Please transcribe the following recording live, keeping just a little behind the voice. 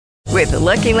With the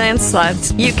Lucky Land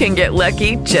Slots, you can get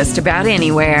lucky just about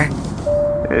anywhere.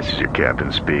 This is your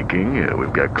captain speaking.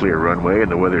 We've got clear runway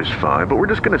and the weather's fine, but we're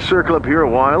just going to circle up here a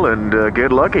while and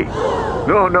get lucky.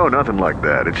 No, nothing like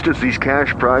that. It's just these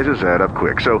cash prizes add up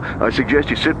quick. So I suggest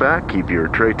you sit back, keep your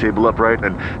tray table upright,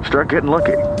 and start getting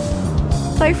lucky.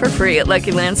 Play for free at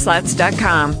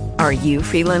LuckyLandSlots.com. Are you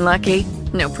feeling lucky?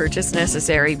 No purchase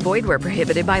necessary. Void where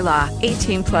prohibited by law.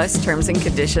 18 plus terms and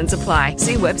conditions apply.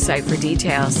 See website for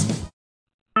details.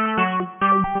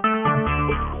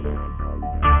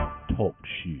 Talk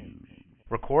shoes.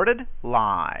 Recorded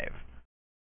live.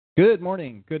 Good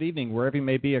morning, good evening, wherever you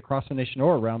may be across the nation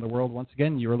or around the world. Once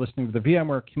again, you are listening to the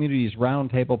VMware Communities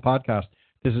Roundtable podcast.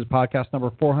 This is podcast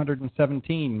number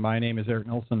 417. My name is Eric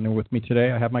Nelson, and with me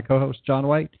today I have my co-host, John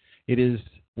White. It is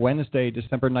Wednesday,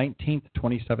 December 19th,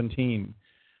 2017.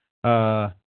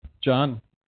 John,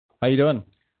 how you doing?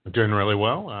 I'm doing really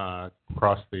well.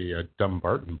 Crossed the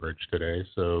Dumbarton Bridge today,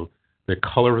 so the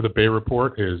color of the bay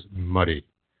report is muddy,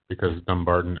 because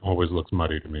Dumbarton always looks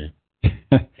muddy to me.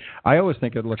 I always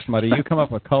think it looks muddy. You come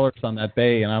up with colors on that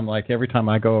bay, and I'm like, every time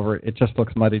I go over it, it just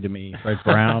looks muddy to me. Right,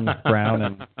 brown,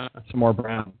 and some more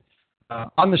brown.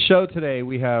 On the show today,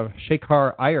 we have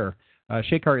Shekar Ayyar.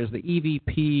 Shekar is the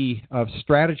EVP of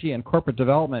Strategy and Corporate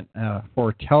Development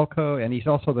for Telco, and he's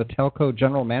also the Telco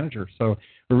General Manager. So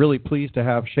we're really pleased to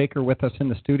have Shekar with us in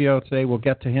the studio today. We'll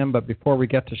get to him, but before we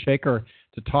get to Shekar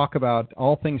to talk about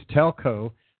all things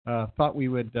Telco, thought we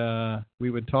would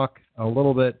talk a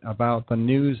little bit about the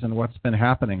news and what's been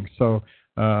happening. So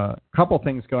a couple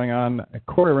things going on.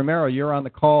 Corey Romero, you're on the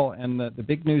call, and the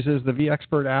big news is the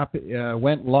vExpert app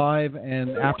went live and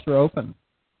apps are open.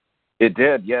 It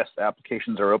did, yes.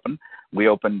 Applications are open. We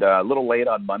opened a little late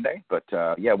on Monday, but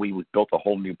we built a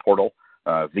whole new portal,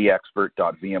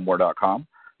 vexpert.vmware.com.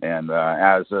 And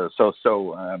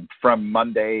from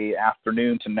Monday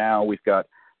afternoon to now, we've got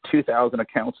 2,000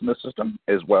 accounts in the system,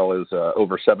 as well as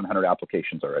over 700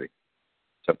 applications already.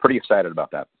 So pretty excited about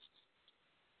that.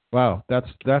 Wow, that's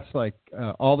like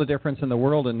all the difference in the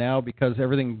world. And now, because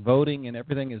everything voting and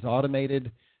everything is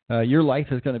automated, your life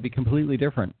is going to be completely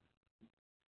different.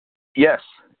 Yes.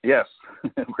 Yeah,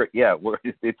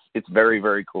 it's very,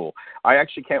 very cool. I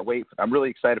actually can't wait. I'm really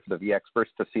excited for the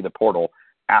vExperts to see the portal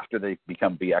after they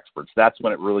become vExperts. That's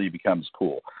when it really becomes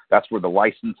cool. That's where the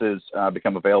licenses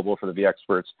become available for the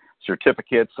vExperts,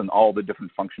 certificates, and all the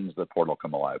different functions of the portal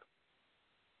come alive.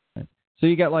 Right. So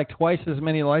you get like twice as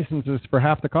many licenses for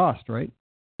half the cost, right?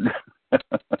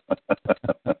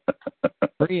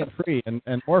 free and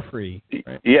more free.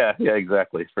 Right? Yeah,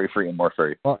 exactly. Free and more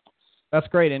free. Well, that's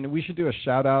great, and we should do a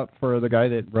shout-out for the guy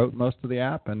that wrote most of the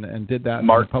app and did that in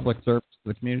public service to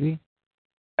the community.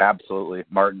 Absolutely.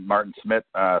 Martin Smith,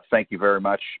 thank you very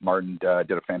much. Martin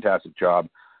did a fantastic job.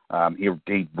 He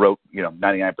wrote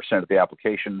 99% of the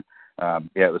application.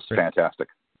 It was fantastic.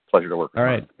 Pleasure to work with. All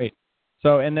right, great.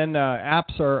 So, and then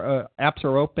apps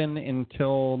are open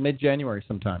until mid-January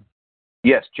sometime.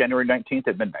 Yes, January 19th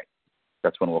at midnight.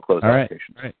 That's when we'll close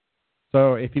applications. All right.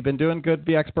 So if you've been doing good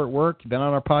vExpert work, you've been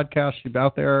on our podcast, you've been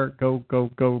out there, go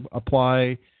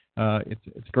apply. It's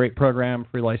a great program,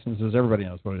 free licenses. Everybody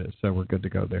knows what it is, so we're good to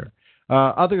go there.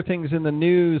 Other things in the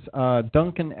news,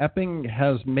 Duncan Epping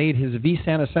has made his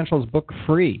vSAN Essentials book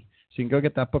free. So you can go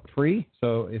get that book free.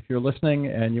 So if you're listening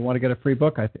and you want to get a free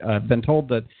book, I've been told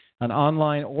that an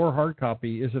online or hard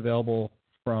copy is available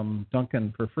from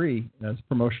Duncan for free as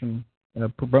promotion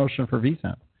for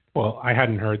vSAN. Well, I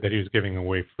hadn't heard that he was giving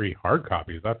away free hard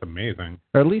copies. That's amazing.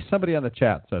 Or at least somebody on the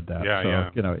chat said that. Yeah.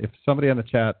 If somebody on the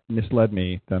chat misled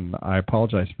me, then I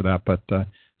apologize for that. But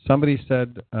somebody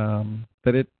said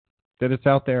that it's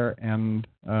out there and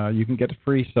you can get it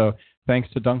free. So thanks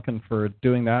to Duncan for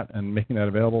doing that and making that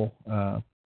available. Yeah,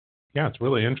 it's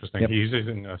really interesting. Yep. He's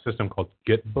using a system called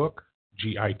Gitbook,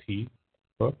 Git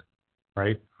book,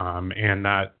 right? And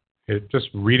that just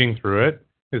reading through it,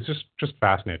 it's just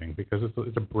fascinating because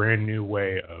it's a brand new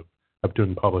way of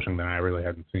doing publishing that I really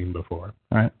hadn't seen before.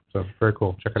 All right. So very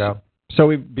cool. Check it out.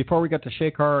 So before we get to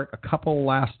Shekar, a couple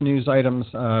last news items.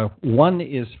 One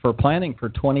is for planning for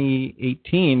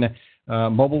 2018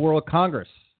 Mobile World Congress.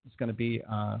 It's going to be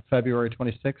February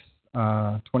 26th,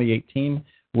 2018,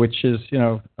 which is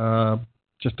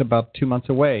just about 2 months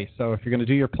away. So if you're going to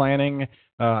do your planning,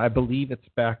 I believe it's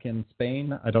back in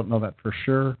Spain. I don't know that for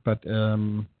sure, but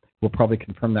we'll probably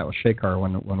confirm that with Shekar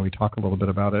when we talk a little bit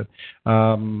about it.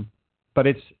 But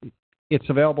it's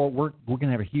available. We're going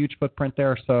to have a huge footprint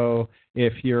there. So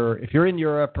if you're in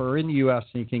Europe or in the U.S.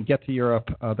 and you can get to Europe,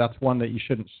 that's one that you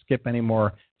shouldn't skip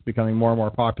anymore. It's becoming more and more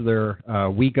popular.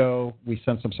 We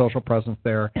send some social presence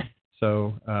there.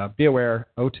 So be aware,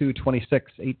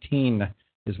 02-26-18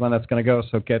 is when that's going to go.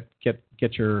 So get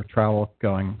your travel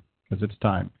going because it's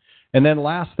time. And then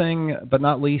last thing but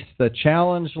not least, the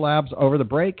Challenge Labs over the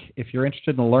break. If you're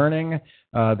interested in learning,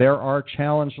 there are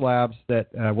Challenge Labs that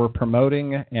we're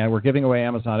promoting, and we're giving away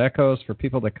Amazon Echoes for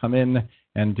people that come in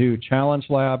and do Challenge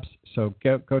Labs. So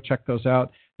go check those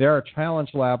out. There are Challenge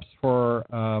Labs for,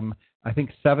 I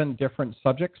think, 7 different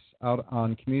subjects out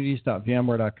on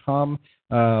communities.vmware.com,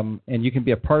 and you can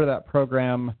be a part of that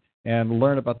program and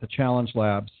learn about the Challenge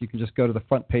Labs. You can just go to the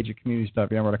front page of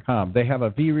communities.vmware.com. They have a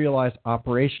vRealize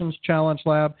Operations Challenge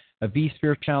Lab, a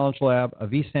vSphere Challenge Lab, a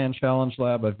vSAN Challenge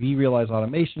Lab, a vRealize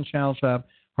Automation Challenge Lab,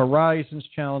 Horizons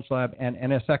Challenge Lab, and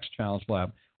NSX Challenge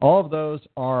Lab. All of those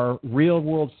are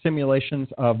real-world simulations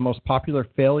of most popular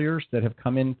failures that have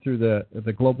come in through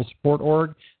the Global Support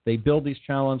Org. They build these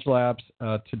Challenge Labs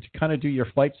to kind of do your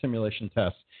flight simulation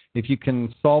tests. If you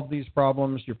can solve these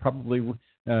problems, you're probably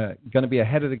going to be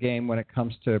ahead of the game when it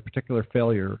comes to particular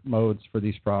failure modes for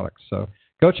these products. So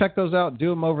go check those out. Do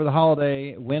them over the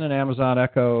holiday. Win an Amazon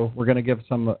Echo. We're going to give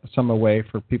some away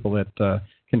for people that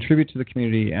contribute to the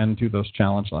community and do those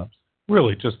Challenge Labs.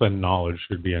 Really, just the knowledge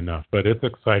should be enough. But it's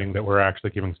exciting that we're actually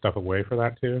giving stuff away for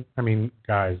that, too. I mean,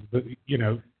 guys,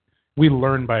 we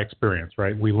learn by experience,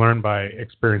 right? We learn by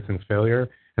experiencing failure,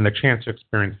 and the chance to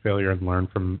experience failure and learn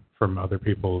from other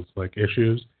people's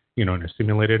issues, in a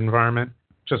simulated environment,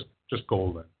 just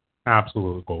golden.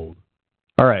 Absolute gold.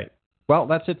 All right. Well,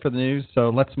 that's it for the news. So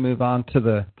let's move on to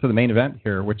the main event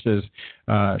here, which is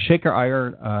Shekar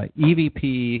Ayyar,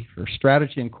 EVP for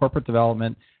Strategy and Corporate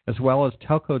Development, as well as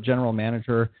Telco General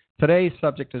Manager. Today's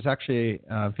subject is actually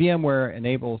VMware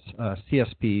enables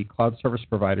CSP, cloud service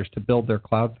providers, to build their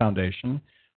cloud foundation,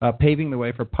 paving the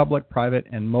way for public, private,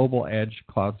 and mobile edge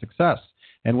cloud success.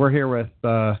 And we're here with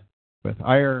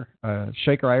Ayyar,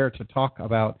 Shekar Ayyar, to talk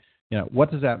about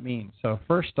what does that mean. So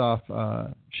first off,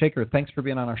 Shekar, thanks for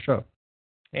being on our show.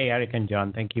 Hey, Eric and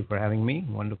John, thank you for having me.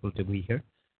 Wonderful to be here.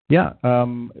 Yeah,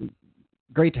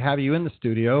 great to have you in the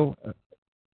studio.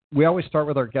 We always start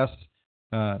with our guests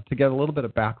to get a little bit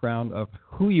of background of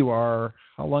who you are,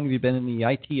 how long have you been in the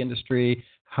IT industry,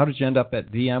 how did you end up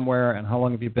at VMware, and how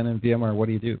long have you been in VMware, what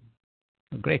do you do?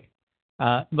 Great.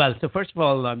 So first of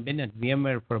all, I've been at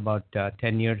VMware for about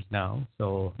 10 years now,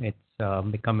 so it's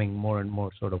becoming more and more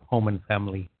sort of home and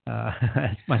family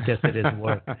as much as it is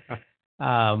work.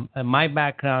 My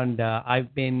background,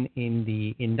 I've been in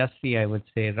the industry, I would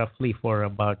say, roughly for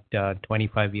about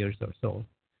 25 years or so.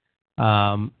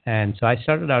 And so I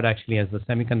started out actually as a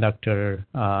semiconductor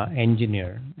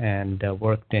engineer and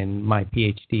worked in my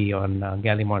PhD on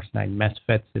gallium arsenide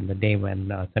MESFETs in the day when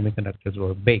semiconductors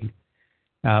were big.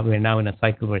 We're now in a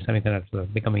cycle where semiconductors are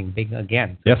becoming big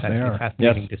again. So yes, it's they are.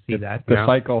 Fascinating to see that. The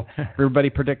cycle.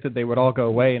 Everybody predicted they would all go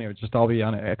away, and it would just all be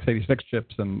on x86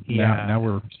 chips, and now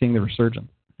we're seeing the resurgence.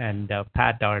 And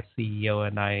Pat, our CEO,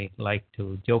 and I like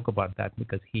to joke about that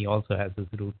because he also has his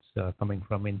roots coming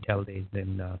from Intel days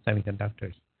in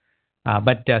semiconductors.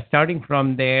 But starting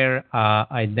from there,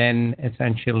 I then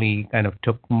essentially kind of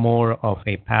took more of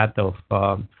a path of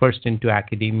first into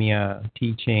academia,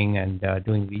 teaching and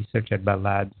doing research at Bell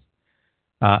Labs,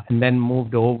 and then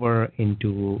moved over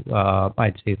into,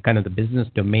 I'd say, kind of the business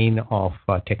domain of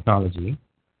technology.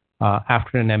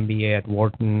 After an MBA at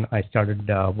Wharton, I started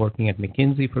working at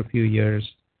McKinsey for a few years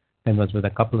and was with a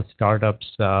couple of startups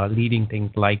leading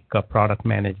things like product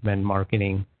management,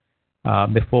 marketing,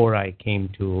 before I came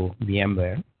to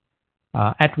VMware.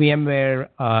 At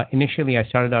VMware, initially I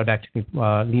started out actually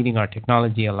leading our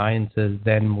technology alliances,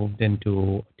 then moved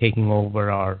into taking over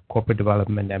our corporate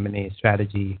development M&A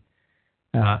strategy.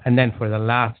 And then for the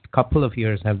last couple of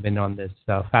years have been on this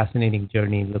fascinating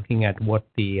journey looking at what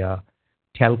the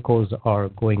telcos are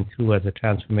going through as a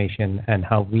transformation and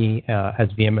how we as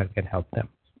VMware can help them.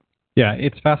 Yeah,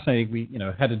 it's fascinating. We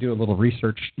had to do a little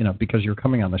research, because you're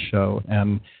coming on the show,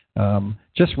 and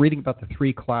just reading about the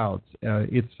 3 clouds,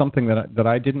 it's something that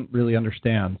I didn't really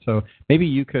understand. So maybe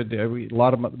you could. A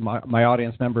lot of my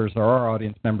audience members or our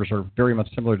audience members are very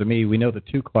much similar to me. We know the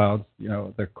 2 clouds,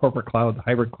 the corporate cloud, the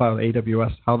hybrid cloud,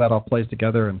 AWS, how that all plays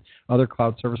together, and other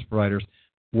cloud service providers.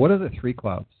 What are the 3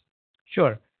 clouds?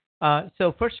 Sure.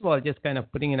 So first of all, just kind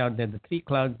of putting it out there, the 3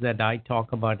 clouds that I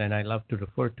talk about and I love to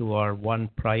refer to are 1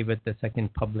 private, the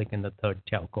 2nd public, and the 3rd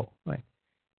telco. Right?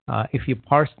 If you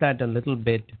parse that a little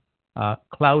bit,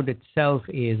 cloud itself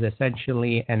is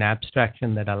essentially an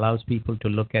abstraction that allows people to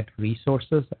look at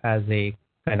resources as a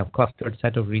kind of clustered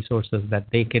set of resources that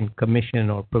they can commission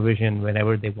or provision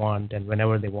whenever they want and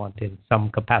whenever they want in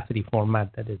some capacity format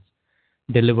that is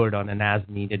delivered on an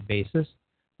as-needed basis,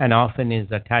 and often is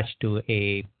attached to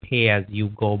a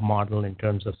pay-as-you-go model in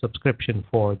terms of subscription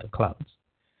for the clouds.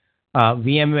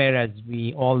 VMware, as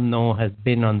we all know, has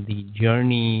been on the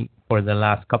journey for the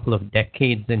last couple of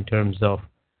decades in terms of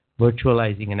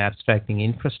virtualizing and abstracting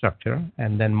infrastructure,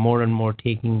 and then more and more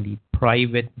taking the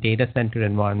private data center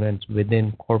environments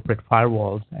within corporate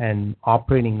firewalls and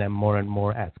operating them more and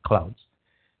more as clouds.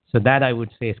 So that I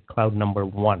would say is cloud number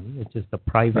one, which is the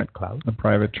private cloud. The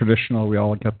private traditional, we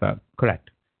all get that. Correct.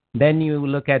 Then you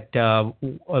look at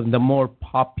the more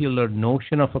popular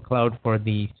notion of a cloud for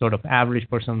the sort of average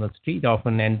person on the street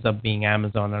often ends up being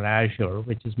Amazon or Azure,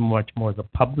 which is much more the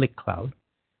public cloud.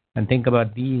 And think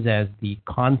about these as the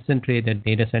concentrated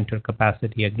data center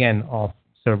capacity, again, of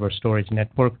server storage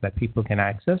networks that people can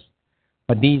access.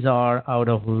 But these are out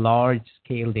of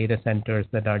large-scale data centers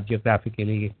that are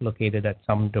geographically located at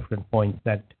some different points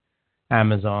that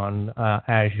Amazon,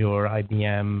 Azure,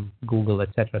 IBM, Google,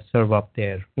 etc., serve up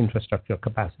their infrastructure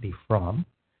capacity from.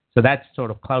 So that's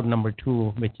sort of cloud number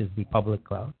two, which is the public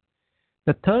cloud.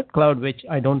 The third cloud, which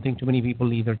I don't think too many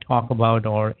people either talk about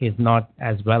or is not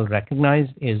as well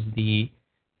recognized, is the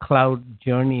cloud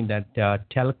journey that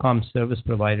telecom service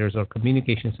providers or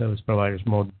communication service providers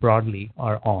more broadly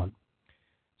are on.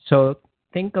 So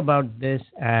think about this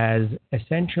as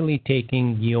essentially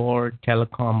taking your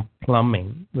telecom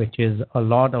plumbing, which is a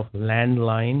lot of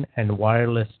landline and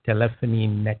wireless telephony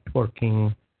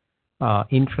networking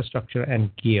infrastructure and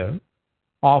gear.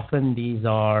 Often these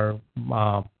are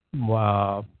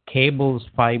cables,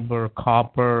 fiber,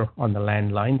 copper on the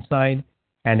landline side,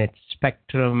 and it's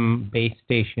spectrum base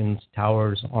stations,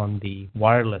 towers on the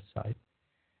wireless side.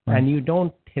 And you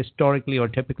don't historically or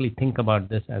typically think about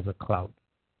this as a cloud.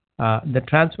 The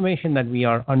transformation that we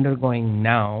are undergoing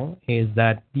now is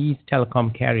that these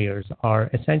telecom carriers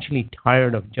are essentially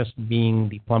tired of just being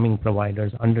the plumbing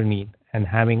providers underneath and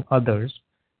having others,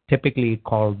 typically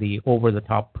called the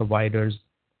over-the-top providers,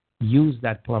 use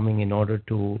that plumbing in order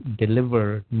to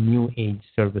deliver new age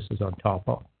services on top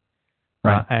of.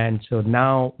 Right. And so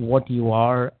now what you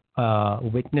are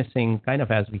witnessing kind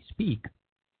of as we speak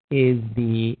is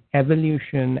the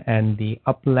evolution and the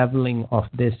up-leveling of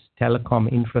this telecom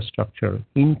infrastructure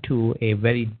into a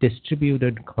very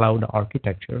distributed cloud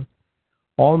architecture,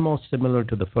 almost similar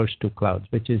to the first two clouds,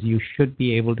 which is you should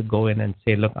be able to go in and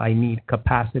say, look, I need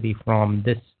capacity from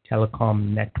this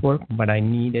telecom network, but I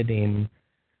need it in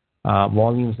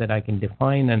volumes that I can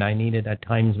define, and I need it at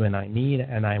times when I need,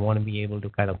 and I want to be able to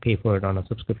kind of pay for it on a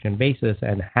subscription basis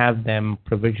and have them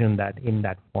provision that in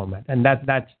that format. And that's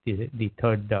the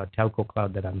third telco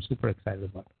cloud that I'm super excited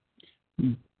about.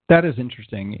 That is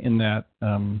interesting in that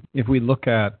if we look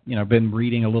at, been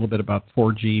reading a little bit about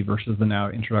 4G versus the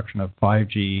now introduction of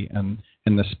 5G and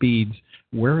the speeds.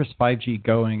 Where is 5G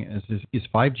going? Is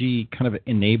 5G kind of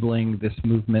enabling this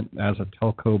movement as a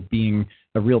telco being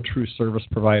a real true service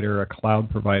provider, a cloud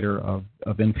provider of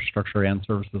infrastructure and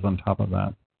services on top of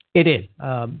that? It is.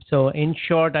 So in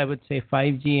short, I would say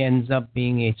 5G ends up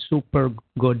being a super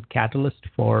good catalyst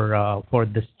for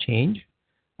this change.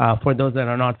 For those that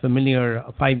are not familiar,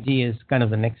 5G is kind of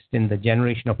the next in the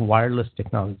generation of wireless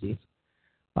technologies.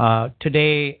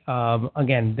 Today,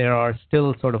 again, there are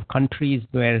still sort of countries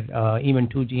where even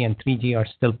 2G and 3G are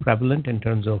still prevalent in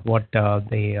terms of what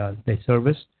they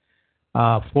service.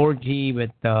 4G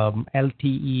with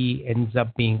LTE ends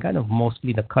up being kind of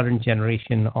mostly the current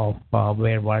generation of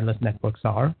where wireless networks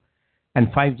are, and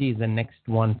 5G is the next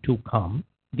one to come.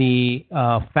 The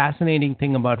fascinating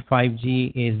thing about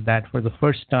 5G is that for the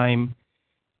first time,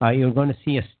 you're going to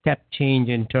see a step change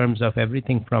in terms of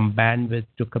everything from bandwidth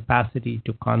to capacity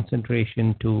to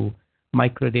concentration to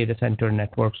micro data center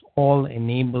networks, all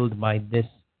enabled by this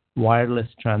wireless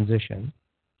transition.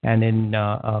 And in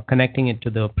connecting it to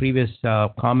the previous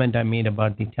comment I made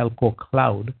about the telco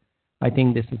cloud, I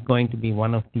think this is going to be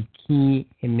one of the key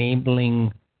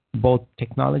enabling both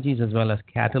technologies as well as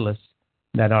catalysts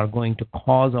that are going to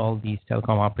cause all these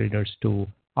telecom operators to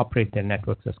operate their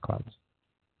networks as clouds.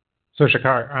 So,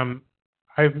 Shekar,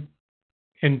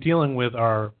 in dealing with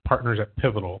our partners at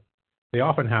Pivotal, they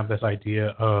often have this idea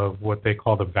of what they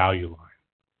call the value line,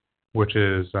 which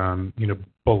is,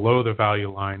 below the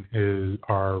value line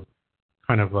are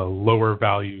kind of a lower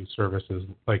value services,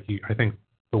 like I think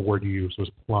the word you used was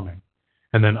plumbing.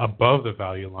 And then above the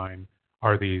value line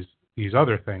are these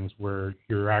other things where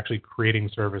you're actually creating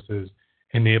services,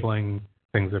 enabling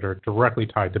things that are directly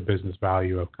tied to business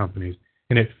value of companies.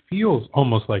 And it feels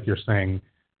almost like you're saying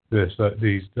these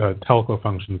telco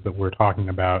functions that we're talking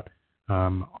about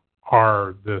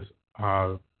are this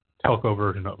telco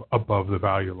version of above the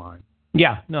value line.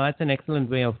 Yeah, no, that's an excellent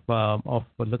way of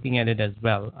looking at it as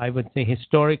well. I would say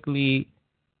historically,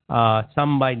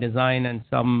 some by design and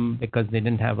some because they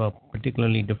didn't have a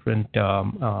particularly different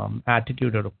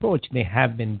attitude or approach, they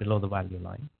have been below the value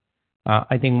line.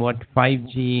 I think what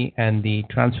 5G and the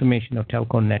transformation of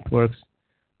telco networks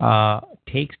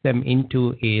takes them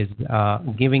into is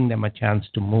giving them a chance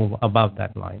to move above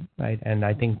that line, right? And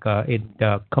I think it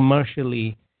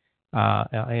commercially,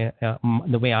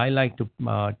 the way I like to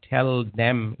tell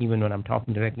them, even when I'm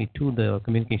talking directly to the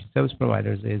communication service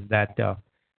providers, is that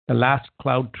the last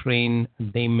cloud train,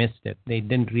 they missed it. They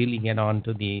didn't really get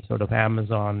onto the sort of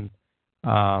Amazon,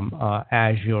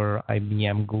 Azure,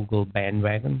 IBM, Google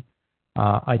bandwagon.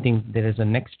 I think there is a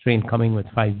next train coming with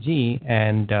 5G,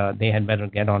 and they had better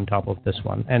get on top of this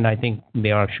one. And I think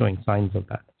they are showing signs of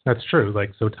that. That's true.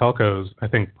 So telcos, I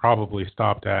think, probably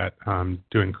stopped at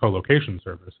doing co-location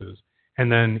services.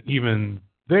 And then even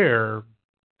they're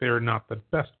not the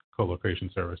best co-location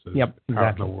services out in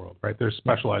the world, right? There's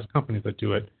specialized companies that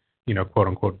do it, quote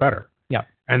unquote, better. Yeah.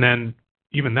 And then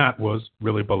even that was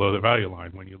really below the value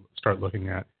line when you start looking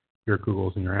at your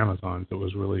Googles and your Amazons. It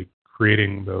was really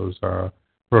creating those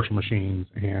virtual machines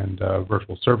and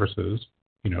virtual services,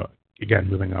 again,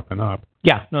 moving up and up.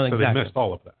 Yeah, no, exactly. So they missed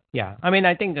all of that. Yeah, I mean,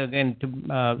 I think, again,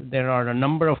 there are a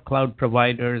number of cloud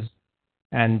providers,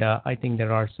 and I think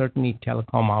there are certainly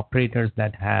telecom operators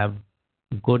that have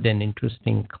good and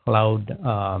interesting cloud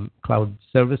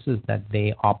services that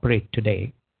they operate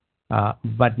today,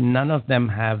 but none of them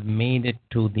have made it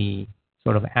to the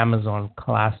sort of Amazon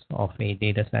class of a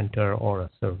data center or a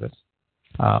service.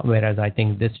 Whereas I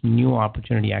think this new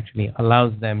opportunity actually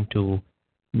allows them to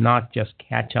not just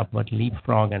catch up, but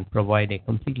leapfrog and provide a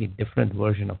completely different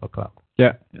version of a cloud.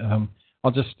 Yeah,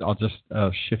 I'll just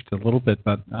shift a little bit,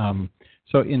 but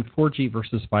so in 4G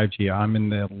versus 5G, I'm in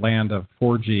the land of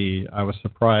 4G. I was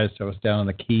surprised. I was down in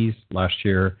the Keys last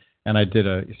year, and I did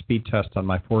a speed test on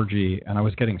my 4G, and I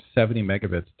was getting 70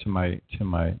 megabits to my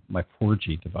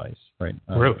 4G device. Right?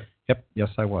 Really? Yep. Yes,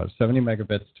 I was 70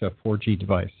 megabits to a 4G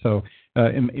device. So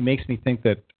it makes me think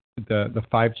that the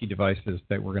 5G devices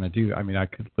that we're going to do. I mean, I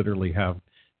could literally have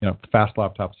fast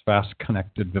laptops, fast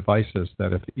connected devices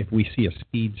that if we see a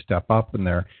speed step up in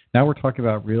there, now we're talking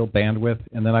about real bandwidth.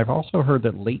 And then I've also heard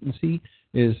that latency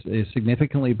is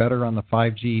significantly better on the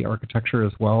 5G architecture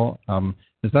as well.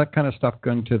 Is that kind of stuff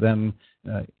going to then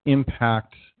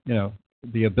impact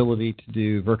the ability to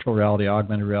do virtual reality,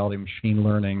 augmented reality, machine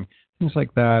learning, things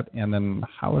like that? And then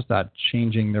how is that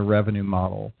changing the revenue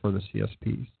model for the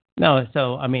CSPs? No,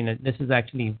 so I mean, this is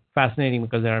actually fascinating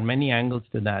because there are many angles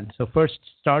to that. So first,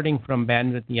 starting from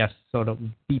bandwidth, yes, sort of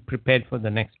be prepared for the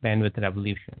next bandwidth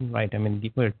revolution, right? I mean,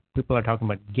 people are talking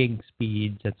about gig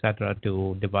speeds, et cetera,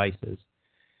 to devices.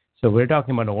 So we're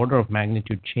talking about order of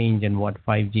magnitude change in what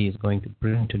 5G is going to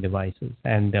bring to devices.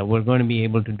 And we're going to be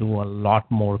able to do a lot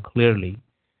more clearly.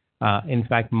 In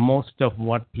fact, most of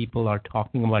what people are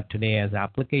talking about today as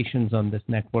applications on this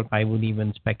network, I would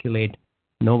even speculate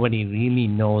nobody really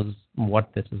knows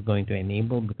what this is going to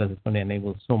enable because it's going to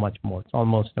enable so much more. It's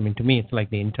almost, I mean, to me, it's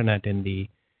like the internet in the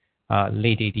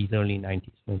late 80s, early 90s.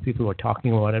 When people were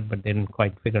talking about it, but they didn't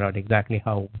quite figure out exactly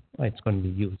how it's going to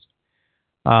be used.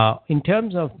 In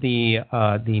terms of the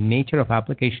nature of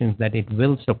applications that it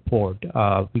will support,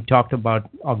 we talked about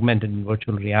augmented and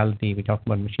virtual reality. We talked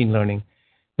about machine learning.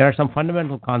 There are some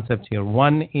fundamental concepts here.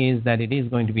 One is that it is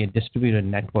going to be a distributed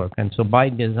network. And so by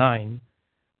design,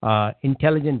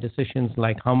 intelligent decisions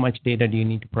like how much data do you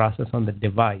need to process on the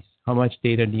device, how much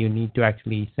data do you need to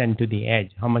actually send to the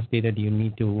edge, how much data do you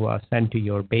need to send to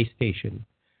your base station,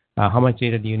 how much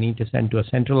data do you need to send to a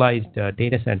centralized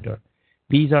data center.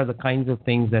 These are the kinds of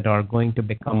things that are going to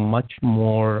become much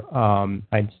more,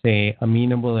 I'd say,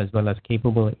 amenable as well as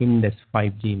capable in this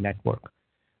 5G network.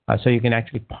 So you can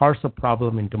actually parse a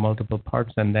problem into multiple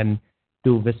parts and then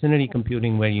do vicinity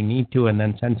computing where you need to, and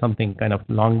then send something kind of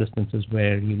long distances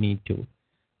where you need to.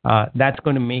 That's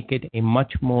going to make it a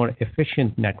much more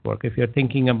efficient network. If you're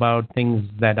thinking about things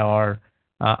that are,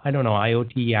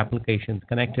 IoT applications,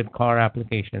 connected car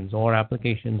applications, or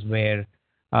applications where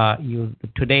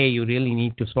today you really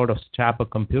need to sort of strap a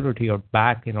computer to your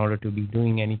back in order to be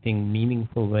doing anything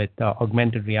meaningful with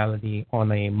augmented reality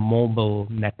on a mobile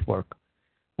network.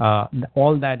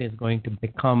 All that is going to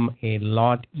become a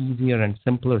lot easier and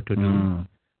simpler to do.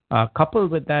 Coupled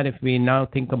with that, if we now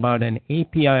think about an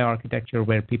API architecture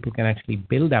where people can actually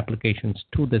build applications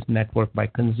to this network by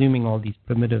consuming all these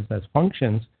primitives as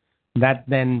functions, that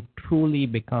then truly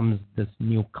becomes this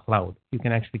new cloud. You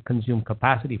can actually consume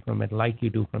capacity from it like you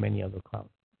do from any other cloud.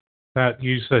 That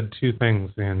you said two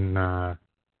things in a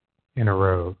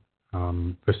row: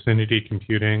 vicinity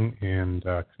computing and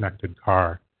connected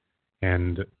car.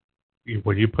 And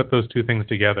when you put those two things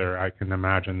together, I can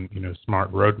imagine,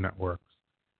 smart road networks.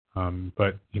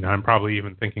 But, I'm probably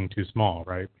even thinking too small,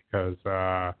 right? Because,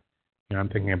 I'm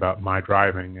thinking about my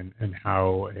driving and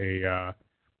how a,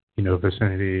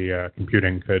 vicinity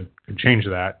computing could change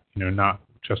that, not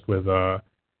just with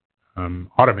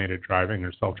automated driving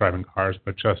or self-driving cars,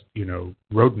 but just,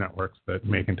 road networks that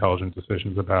make intelligent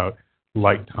decisions about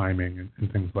light timing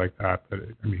and things like that. But,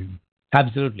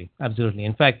 Absolutely.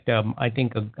 In fact, I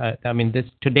think, this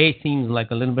today seems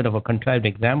like a little bit of a contrived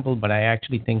example, but I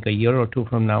actually think a year or two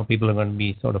from now, people are going to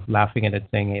be sort of laughing at it,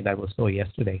 saying, "Hey, that was so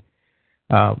yesterday."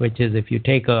 Which is, if you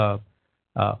take an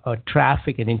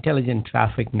intelligent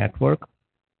traffic network,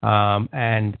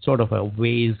 and sort of a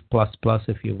Waze plus,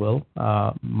 if you will.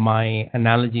 My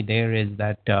analogy there is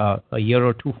that a year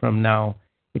or two from now,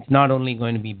 it's not only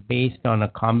going to be based on a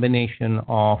combination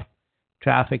of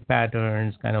traffic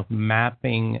patterns, kind of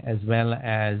mapping, as well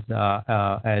as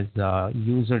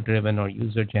user-driven or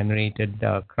user-generated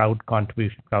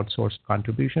crowdsourced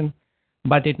contribution.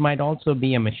 But it might also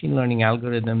be a machine learning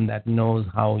algorithm that knows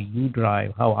how you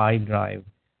drive, how I drive,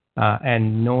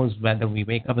 and knows whether we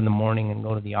wake up in the morning and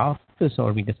go to the office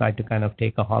or we decide to kind of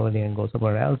take a holiday and go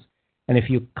somewhere else. And if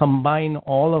you combine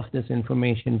all of this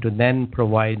information to then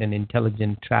provide an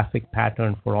intelligent traffic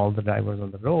pattern for all the drivers on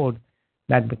the road,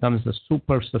 that becomes a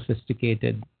super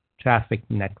sophisticated traffic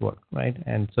network, right?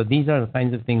 And so these are the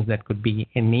kinds of things that could be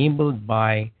enabled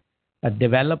by a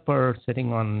developer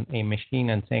sitting on a machine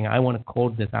and saying, "I want to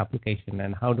code this application,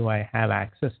 and how do I have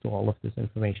access to all of this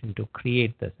information to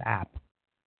create this app?"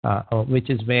 Which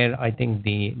is where I think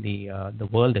the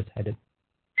world is headed.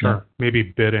 Sure, maybe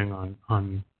bidding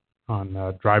on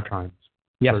drive times,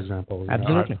 yes, for example.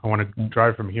 Absolutely. I want to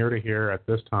drive from here to here at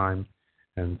this time,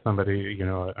 and somebody,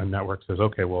 a network says,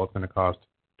 "Okay, well, it's going to cost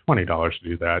 $20 to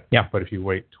do that." Yeah. But if you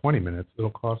wait 20 minutes,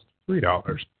 it'll cost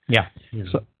 $3. Yeah.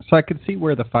 So I could see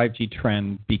where the 5G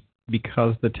trend,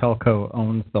 because the telco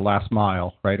owns the last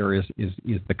mile, right, or is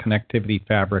the connectivity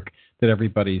fabric that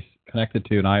everybody's connected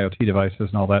to, and IoT devices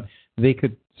and all that, they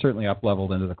could certainly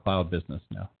up-leveled into the cloud business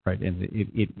now, right? And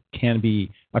it can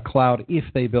be a cloud if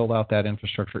they build out that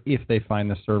infrastructure, if they find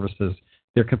the services.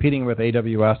 They're competing with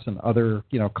AWS and other,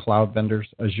 cloud vendors,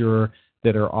 Azure,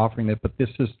 that are offering it, but this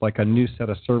is like a new set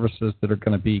of services that are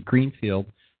going to be greenfield.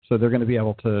 So they're going to be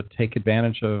able to take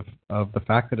advantage of the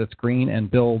fact that it's green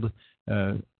and build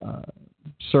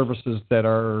services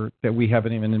that we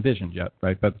haven't even envisioned yet,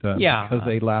 right? But because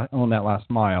they own that last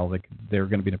mile, they're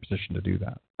going to be in a position to do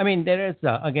that. I mean, there is,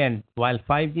 again, while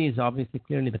 5G is obviously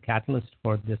clearly the catalyst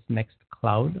for this next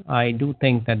cloud, I do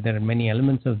think that there are many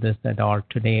elements of this that are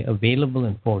today available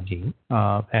in 4G.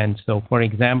 And so, for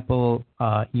example,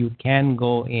 you can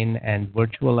go in and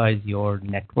virtualize your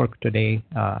network today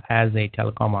as a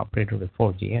telecom operator with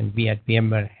 4G, and we at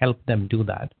VMware help them do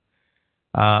that.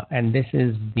 And this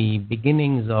is the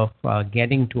beginnings of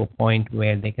getting to a point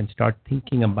where they can start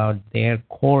thinking about their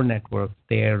core networks,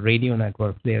 their radio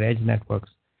networks, their edge networks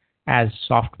as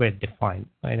software defined,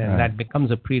 right? And that becomes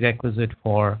a prerequisite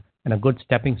for and a good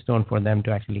stepping stone for them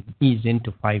to actually ease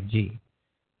into 5G.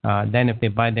 Then if they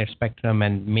buy their spectrum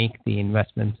and make the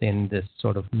investments in this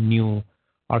sort of new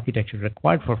architecture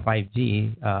required for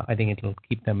 5G, I think it will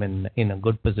keep them in a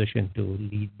good position to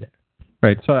lead there.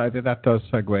 Right, so that does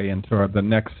segue into the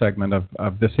next segment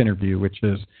of this interview, which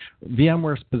is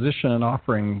VMware's position and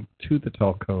offering to the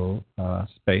telco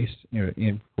space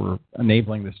for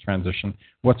enabling this transition.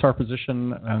 What's our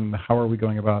position, and how are we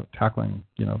going about tackling,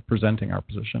 presenting our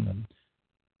position?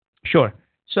 Sure.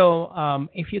 So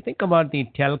if you think about the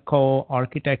telco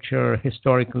architecture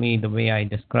historically, the way I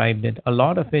described it, a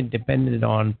lot of it depended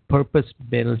on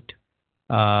purpose-built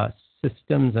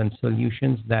systems and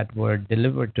solutions that were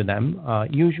delivered to them,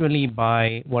 usually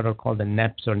by what are called the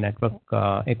NEPs or network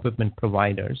equipment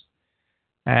providers.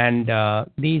 And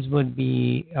these would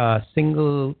be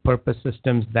single-purpose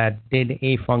systems that did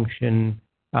a function.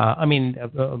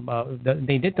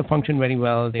 They did the function very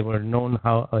well. They were known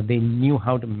they knew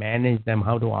how to manage them,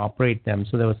 how to operate them.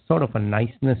 So there was sort of a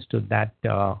niceness to that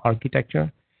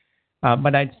architecture.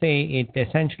 But I'd say it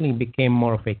essentially became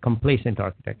more of a complacent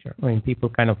architecture. I mean, people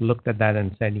kind of looked at that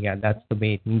and said, yeah, that's the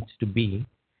way it needs to be.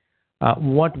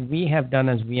 What we have done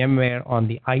as VMware on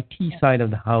the IT side of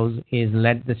the house is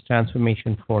led this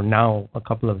transformation for now a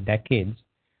couple of decades,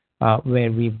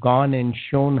 where we've gone and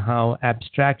shown how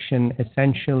abstraction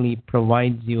essentially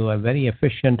provides you a very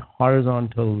efficient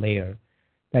horizontal layer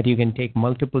that you can take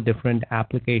multiple different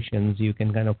applications, you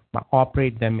can kind of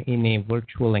operate them in a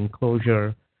virtual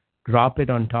enclosure, drop it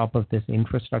on top of this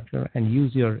infrastructure, and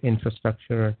use your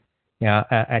infrastructure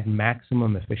at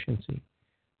maximum efficiency.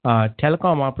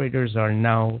 Telecom operators are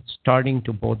now starting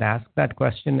to both ask that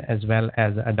question as well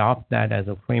as adopt that as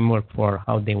a framework for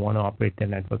how they want to operate their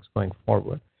networks going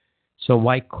forward. So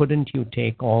why couldn't you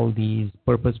take all these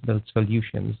purpose-built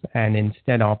solutions and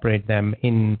instead operate them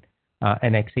in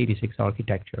an x86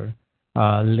 architecture,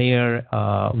 layer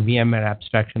VMware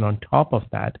abstraction on top of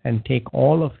that, and take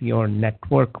all of your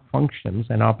network functions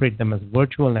and operate them as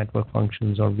virtual network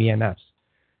functions or VNFs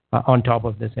on top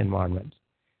of this environment?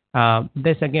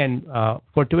 This, again,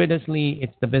 fortuitously,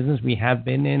 it's the business we have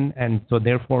been in, and so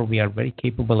therefore we are very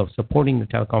capable of supporting the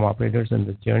telecom operators in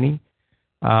this journey.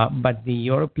 But the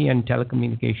European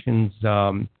Telecommunications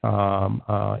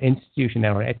Institution,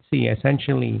 or ETSI,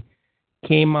 essentially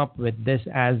came up with this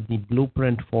as the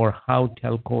blueprint for how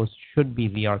telcos should be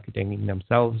re-architecting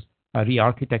themselves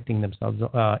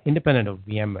independent of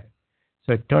VMware.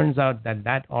 So it turns out that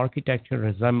that architecture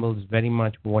resembles very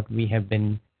much what we have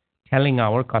been telling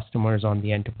our customers on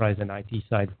the enterprise and IT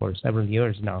side for several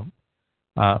years now.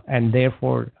 And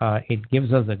therefore, it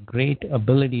gives us a great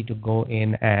ability to go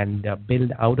in and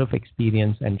build out of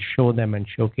experience and show them and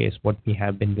showcase what we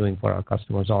have been doing for our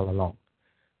customers all along.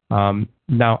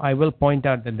 Now, I will point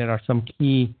out that there are some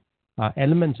key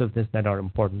elements of this that are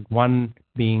important. One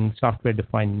being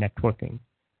software-defined networking,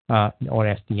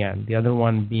 or SDN. The other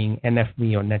one being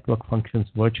NFV, or network functions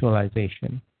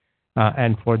virtualization.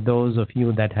 And for those of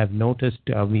you that have noticed,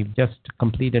 we've just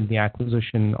completed the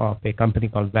acquisition of a company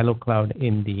called VeloCloud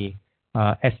in the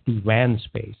SD-WAN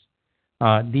space.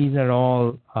 These are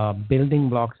all building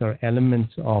blocks or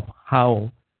elements of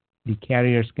how the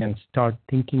carriers can start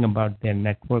thinking about their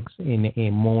networks in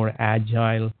a more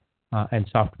agile and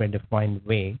software-defined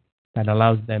way that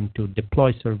allows them to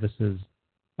deploy services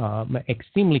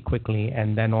extremely quickly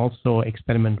and then also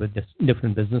experiment with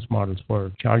different business models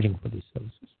for charging for these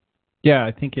services. Yeah,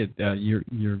 I think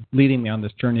you're leading me on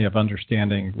this journey of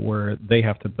understanding where they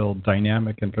have to build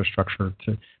dynamic infrastructure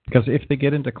because if they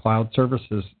get into cloud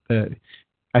services,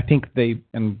 I think they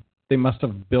must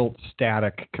have built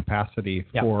static capacity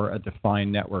for a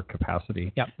defined network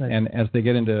capacity. Yep. And as they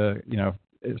get into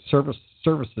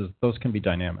services, those can be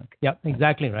dynamic. Yeah,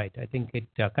 exactly right. I think it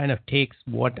kind of takes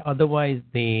what otherwise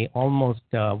they almost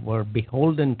were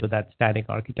beholden to that static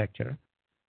architecture,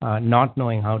 not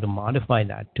knowing how to modify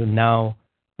that, to now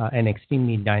an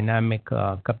extremely dynamic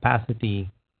capacity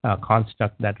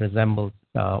construct that resembles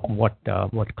what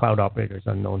cloud operators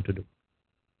are known to do.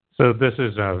 So this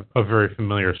is a very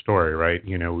familiar story, right?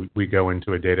 You know, we go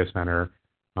into a data center,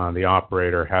 the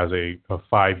operator has a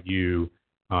 5U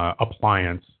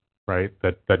appliance, right,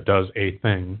 that does a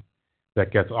thing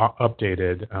that gets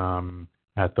updated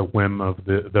at the whim of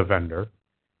the vendor,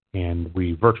 and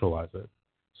we virtualize it.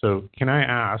 So can I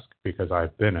ask, because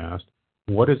I've been asked,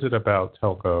 what is it about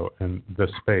telco and the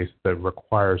space that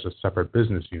requires a separate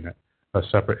business unit?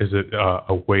 Is it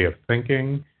a way of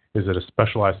thinking? Is it a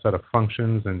specialized set of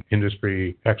functions and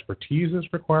industry expertise is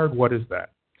required? What is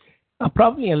that?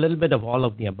 Probably a little bit of all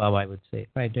of the above, I would say,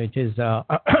 right? Which is,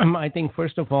 I think,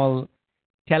 first of all,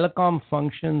 telecom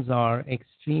functions are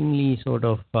extremely sort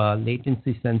of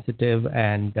latency sensitive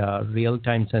and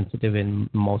real-time sensitive in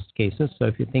most cases. So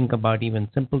if you think about even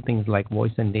simple things like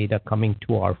voice and data coming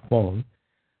to our phone,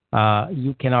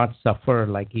 you cannot suffer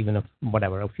like even a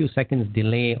few seconds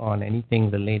delay on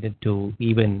anything related to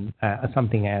even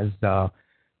something as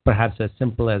perhaps as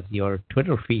simple as your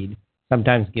Twitter feed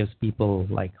sometimes gives people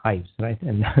like hives, right?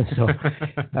 And so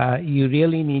you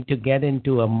really need to get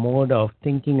into a mode of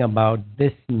thinking about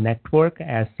this network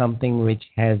as something which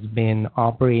has been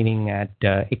operating at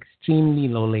extremely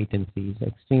low latencies,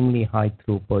 extremely high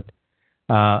throughput,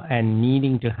 and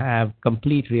needing to have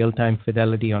complete real-time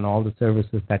fidelity on all the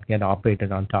services that get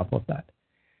operated on top of that.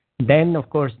 Then, of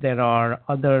course, there are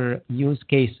other use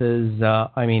cases,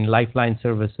 lifeline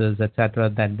services,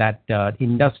 etc., that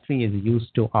industry is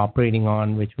used to operating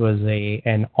on, which was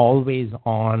an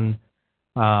always-on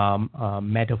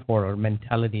metaphor or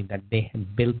mentality that they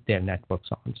had built their networks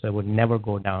on, so it would never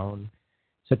go down.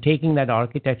 So taking that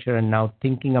architecture and now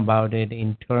thinking about it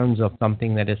in terms of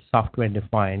something that is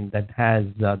software-defined, that has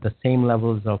the same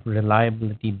levels of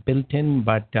reliability built in,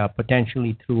 but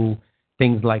potentially through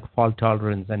things like fault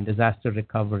tolerance and disaster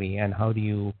recovery, and how do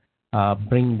you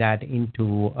bring that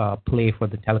into play for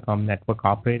the telecom network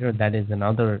operator? That is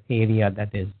another area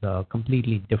that is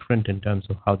completely different in terms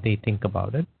of how they think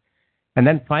about it. And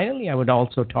then finally, I would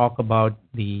also talk about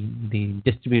the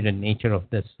distributed nature of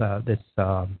this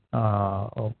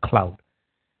cloud,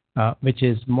 which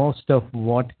is most of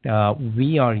what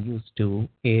we are used to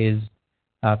is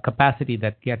capacity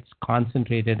that gets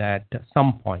concentrated at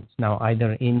some points, now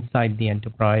either inside the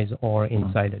enterprise or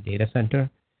inside a data center.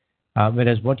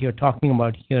 Whereas what you're talking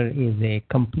about here is a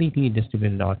completely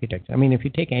distributed architecture. I mean, if you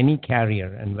take any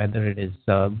carrier, and whether it is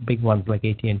big ones like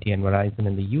AT&T and Verizon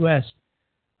in the U.S.,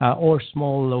 or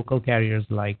small local carriers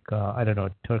like,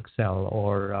 Turkcell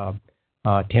or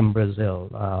Tim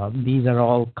Brazil, these are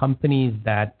all companies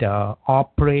that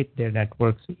operate their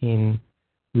networks in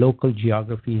local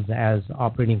geographies as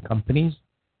operating companies.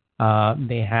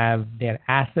 They have their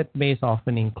asset base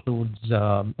often includes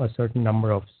a certain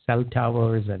number of cell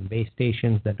towers and base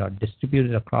stations that are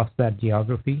distributed across that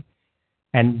geography.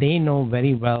 And they know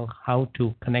very well how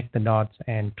to connect the dots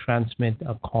and transmit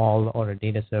a call or a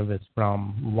data service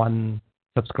from one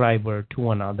subscriber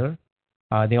to another.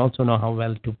 They also know how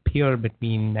well to peer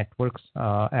between networks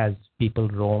as people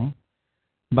roam.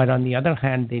 But on the other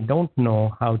hand, they don't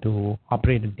know how to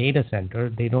operate a data center.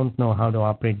 They don't know how to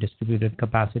operate distributed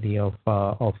capacity of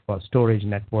storage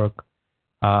network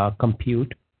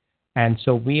compute. And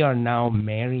so we are now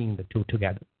marrying the two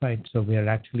together, right? So we are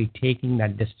actually taking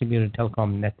that distributed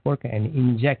telecom network and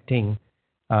injecting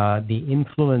the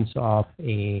influence of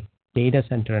a data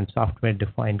center and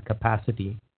software-defined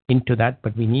capacity into that,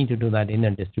 but we need to do that in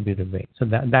a distributed way. So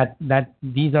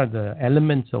these are the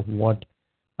elements of what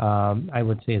I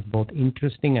would say is both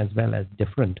interesting as well as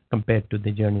different compared to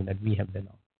the journey that we have been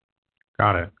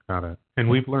on. Got it. And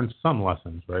we've learned some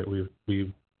lessons, right?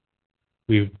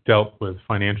 We've dealt with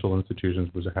financial institutions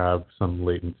which have some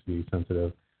latency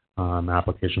sensitive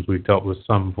applications. We've dealt with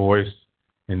some voice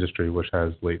industry which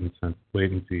has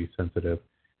latency sensitive,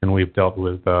 and we've dealt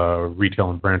with retail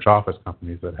and branch office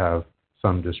companies that have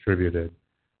some distributed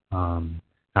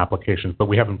applications. But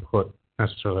we haven't put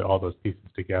necessarily all those pieces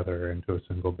together into a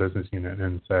single business unit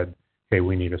and said, hey,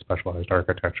 we need a specialized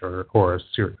architecture or a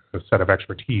set of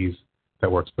expertise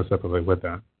that works specifically with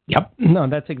that. Yep. No,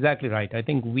 that's exactly right. I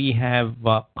think we have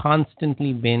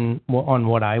constantly been on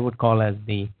what I would call as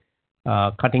the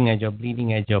cutting edge or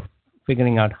bleeding edge of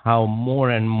figuring out how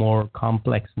more and more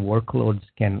complex workloads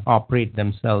can operate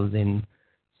themselves in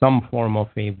some form of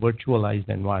a virtualized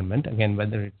environment. Again,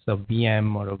 whether it's a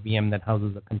VM or a VM that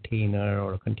houses a container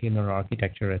or a container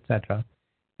architecture, etc.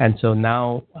 And so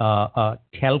now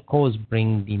telcos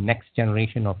bring the next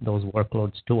generation of those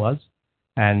workloads to us.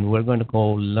 And we're going to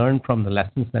go learn from the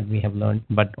lessons that we have learned,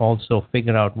 but also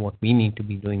figure out what we need to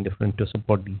be doing different to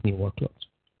support these new workloads.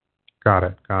 Got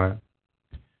it.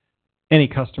 Any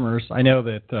customers? I know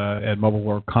that at Mobile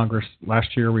World Congress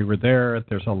last year we were there.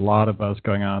 There's a lot of buzz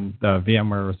going on.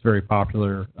 VMware was very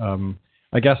popular.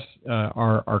 I guess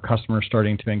are customers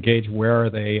starting to engage? Where are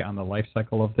they on the life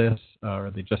cycle of this?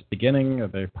 Are they just beginning? Are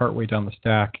they partway down the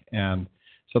stack? And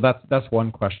so that's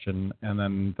one question. And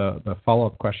then the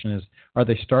follow-up question is, are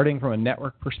they starting from a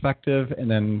network perspective and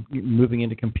then moving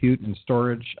into compute and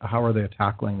storage? How are they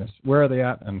tackling this? Where are they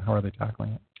at and how are they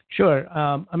tackling it? Sure.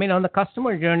 I mean, on the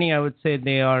customer journey, I would say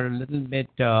they are a little bit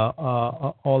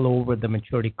all over the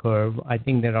maturity curve. I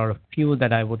think there are a few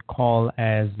that I would call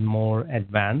as more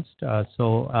advanced.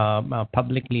 So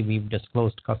publicly, we've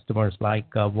disclosed customers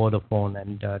like Vodafone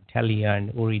and Telia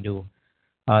and Ooredoo.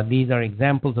 These are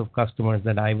examples of customers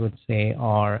that I would say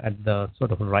are at the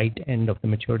sort of right end of the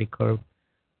maturity curve.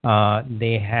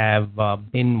 They have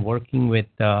been working with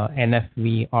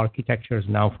NFV architectures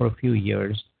now for a few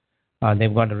years.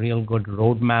 They've got a real good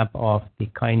roadmap of the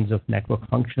kinds of network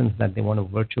functions that they want to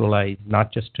virtualize,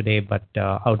 not just today, but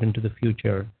out into the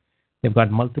future. They've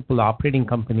got multiple operating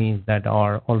companies that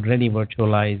are already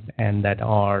virtualized and that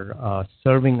are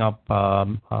serving up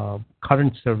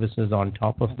current services on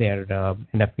top of their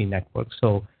NFV network.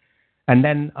 So, and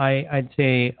then I'd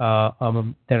say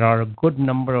there are a good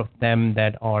number of them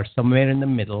that are somewhere in the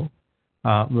middle,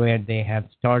 where they have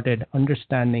started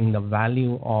understanding the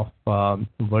value of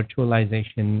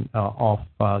virtualization, of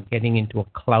getting into a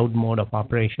cloud mode of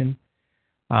operation.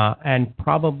 And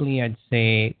probably I'd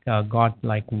say got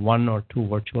like one or two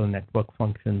virtual network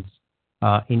functions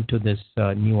into this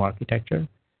new architecture.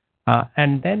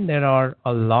 And then there are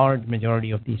a large majority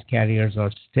of these carriers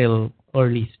are still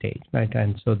early stage, right?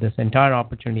 And so this entire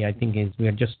opportunity, I think, is we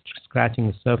are just scratching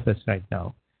the surface right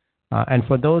now. And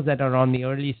for those that are on the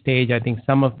early stage, I think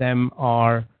some of them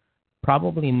are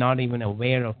probably not even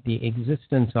aware of the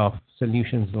existence of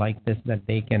solutions like this that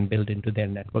they can build into their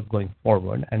network going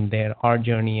forward. And our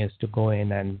journey is to go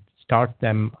in and start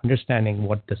them understanding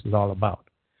what this is all about.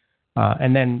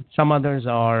 And then some others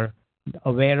are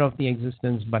aware of the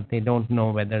existence, but they don't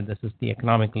know whether this is the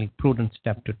economically prudent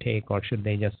step to take, or should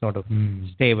they just sort of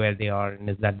stay where they are, and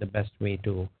is that the best way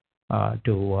to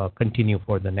continue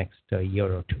for the next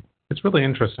year or two. It's really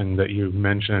interesting that you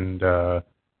mentioned, I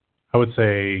would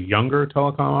say, younger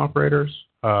telecom operators.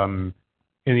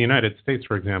 in the United States,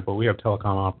 for example, we have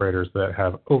telecom operators that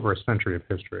have over a century of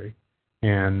history.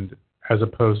 And as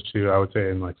opposed to, I would say,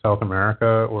 in like South America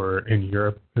or in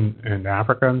Europe and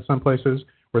Africa in some places,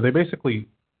 where they basically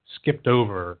skipped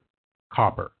over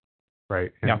copper,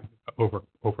 right? And over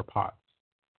POTS,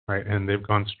 right? And they've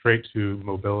gone straight to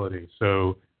mobility.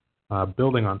 So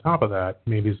building on top of that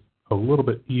maybe is a little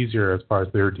bit easier as far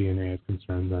as their DNA is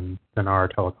concerned than our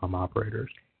telecom operators.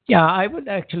 Yeah, I would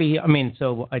actually,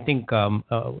 so I think,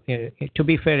 to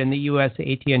be fair, in the U.S.,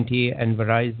 AT&T and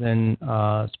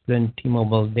Verizon, Sprint,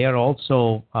 T-Mobile, they are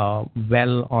also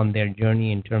well on their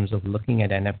journey in terms of looking at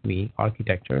NFV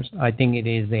architectures. I think it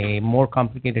is a more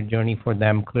complicated journey for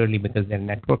them, clearly, because their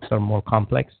networks are more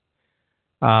complex.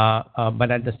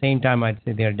 But at the same time, I'd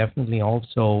say they're definitely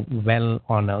also well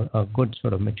on a good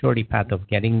sort of maturity path of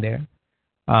getting there.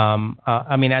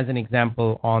 As an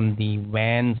example, on the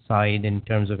WAN side, in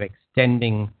terms of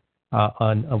extending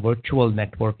a virtual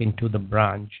network into the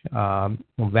branch,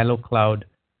 VeloCloud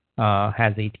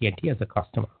has AT&T as a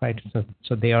customer, right?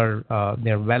 So they're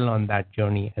well on that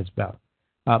journey as well.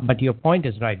 But your point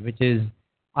is right, which is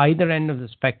either end of the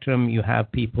spectrum, you have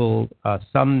people,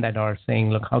 some that are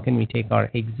saying, look, how can we take our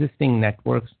existing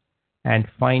networks and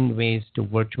find ways to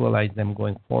virtualize them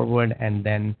going forward, and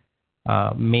then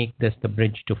make this the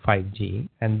bridge to 5G.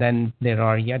 And then there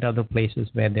are yet other places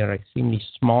where there are extremely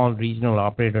small regional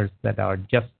operators that are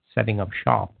just setting up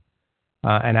shop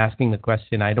and asking the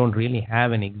question, I don't really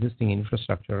have an existing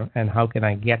infrastructure, and how can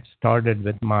I get started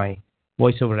with my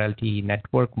voice over LTE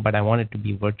network, but I want it to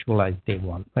be virtualized day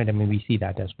one, right? We see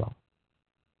that as well.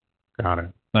 Got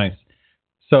it. Nice.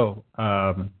 So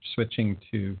switching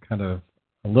to kind of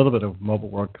a little bit of Mobile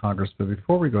World Congress, but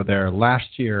before we go there,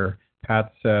 last year,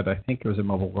 Pat said, I think it was at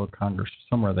Mobile World Congress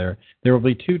somewhere there will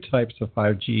be two types of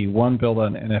 5G, one built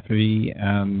on NFV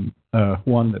and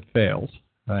one that fails.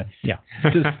 Right? Yeah.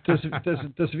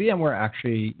 Does VMware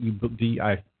actually,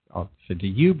 do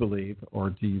you believe,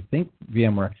 or do you think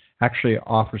VMware actually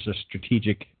offers a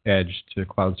strategic edge to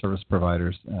cloud service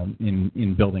providers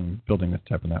in building this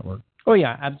type of network? Oh,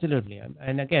 yeah, absolutely.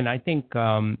 And again, I think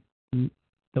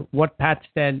what Pat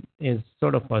said is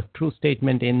sort of a true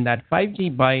statement in that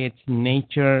 5G by its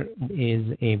nature is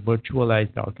a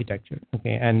virtualized architecture.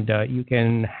 Okay, and you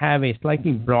can have a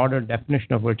slightly broader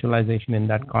definition of virtualization in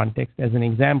that context. As an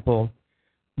example,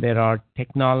 there are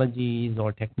technologies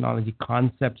or technology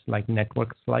concepts like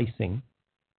network slicing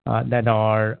that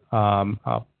are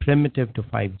primitive to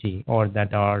 5G or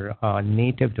that are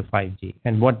native to 5G.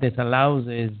 And what this allows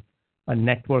is a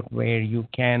network where you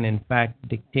can, in fact,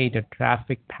 dictate a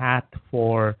traffic path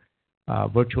for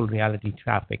virtual reality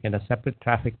traffic and a separate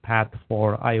traffic path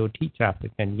for IoT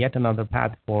traffic and yet another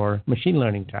path for machine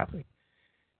learning traffic.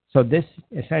 So this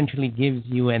essentially gives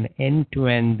you an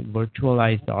end-to-end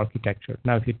virtualized architecture.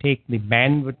 Now, if you take the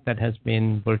bandwidth that has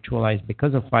been virtualized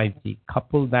because of 5G,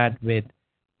 couple that with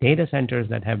data centers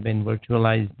that have been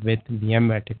virtualized with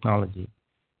VMware technology,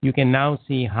 you can now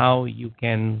see how you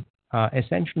can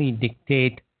essentially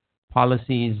dictate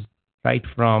policies right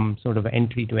from sort of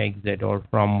entry to exit or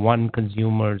from one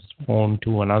consumer's phone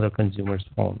to another consumer's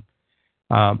phone.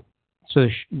 So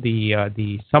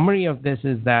the summary of this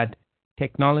is that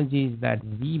technologies that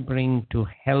we bring to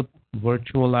help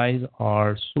virtualize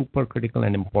are super critical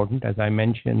and important. As I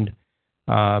mentioned,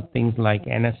 things like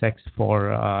NSX for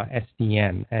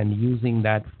SDN and using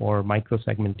that for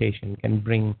microsegmentation can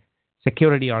bring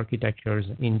security architectures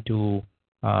into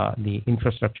the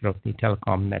infrastructure of the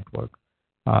telecom network.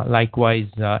 Likewise,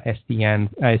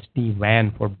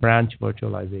 SD-WAN for branch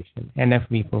virtualization,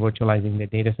 NFV for virtualizing the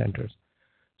data centers.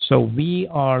 So we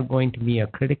are going to be a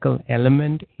critical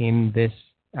element in this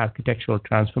architectural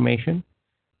transformation.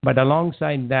 But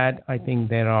alongside that, I think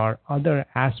there are other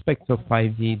aspects of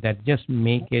 5G that just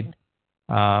make it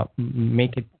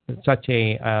such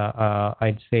a,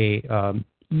 I'd say,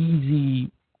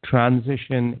 easy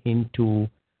transition into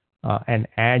an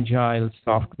agile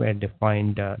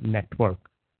software-defined network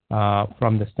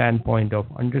from the standpoint of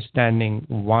understanding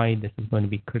why this is going to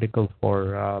be critical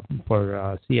for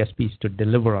CSPs to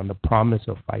deliver on the promise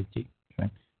of 5G. Okay.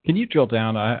 Can you drill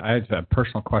down? I have a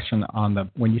personal question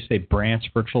on when you say branch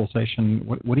virtualization,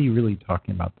 what are you really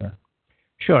talking about there?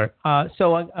 Sure.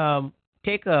 So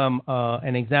take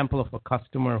an example of a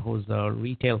customer who's a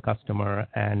retail customer,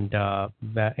 and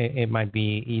it might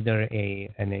be either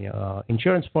an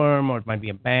insurance firm, or it might be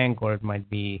a bank, or it might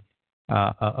be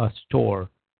a store,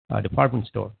 a department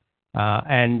store.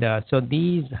 So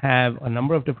these have a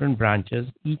number of different branches.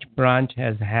 Each branch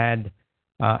has a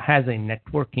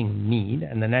networking need,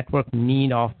 and the network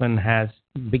need often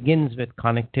begins with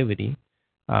connectivity.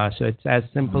 So it's as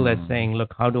simple as saying,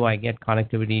 look, how do I get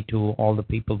connectivity to all the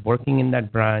people working in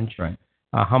that branch? Right.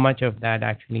 How much of that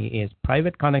actually is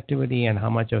private connectivity and how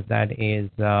much of that is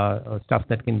stuff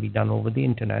that can be done over the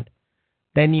internet?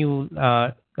 Then you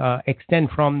extend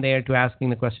from there to asking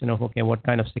the question of, okay, what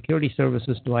kind of security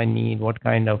services do I need? What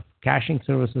kind of caching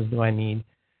services do I need?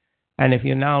 And if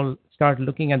you now start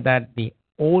looking at that, the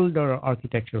older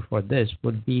architecture for this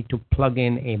would be to plug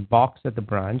in a box at the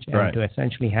branch and to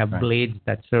essentially have blades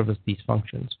that service these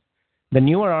functions. The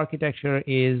newer architecture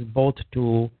is both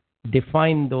to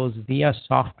define those via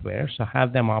software, so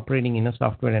have them operating in a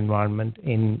software environment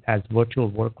as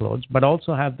virtual workloads, but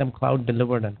also have them cloud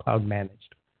delivered and cloud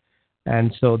managed.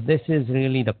 And so this is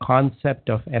really the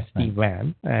concept of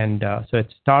SD-WAN. And so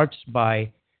it starts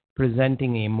by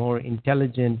presenting a more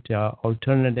intelligent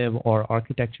alternative or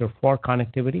architecture for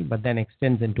connectivity, but then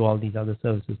extends into all these other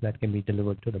services that can be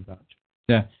delivered to the branch.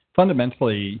 Yeah,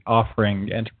 fundamentally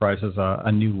offering enterprises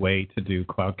a new way to do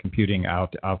cloud computing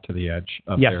out to the edge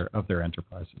of their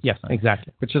enterprises. Yes,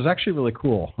 exactly. Which is actually really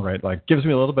cool, right? Like, gives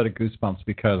me a little bit of goosebumps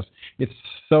because it's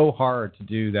so hard to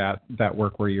do that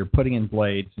work where you're putting in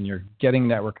blades and you're getting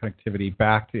network connectivity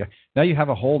back to. Now you have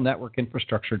a whole network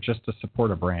infrastructure just to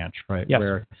support a branch, right? Yes.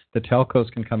 Where the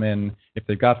telcos can come in. If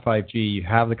they've got 5G, you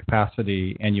have the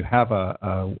capacity and you have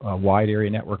a wide area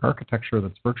network architecture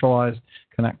that's virtualized,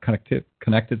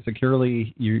 connected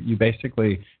securely. You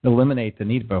basically eliminate the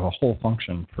need of a whole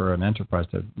function for an enterprise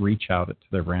to reach out to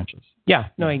their branches. Yeah,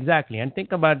 no, exactly. And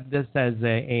think about this as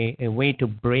a way to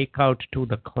break out to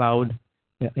the cloud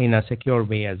in a secure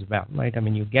way as well, right? I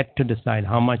mean, you get to decide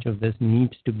how much of this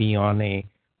needs to be on a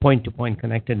point-to-point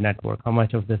connected network, how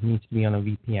much of this needs to be on a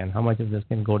VPN, how much of this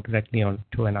can go directly on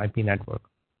to an IP network.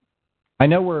 I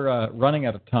know we're running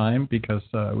out of time because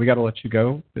we got to let you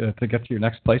go to get to your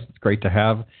next place. It's great to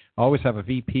have. Always have a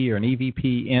VP or an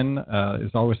EVP in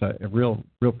is always a real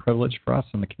privilege for us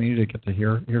in the community to get to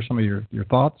hear some of your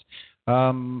thoughts.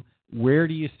 Where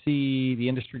do you see the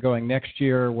industry going next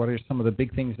year? What are some of the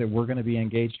big things that we're going to be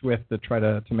engaged with to try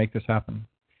to make this happen?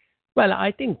 Well,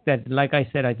 I think that, like I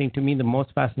said, I think to me the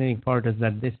most fascinating part is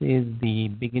that this is the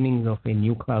beginnings of a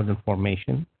new cloud in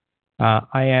formation.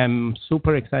 I am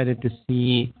super excited to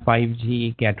see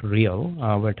 5G get real.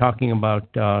 We're talking about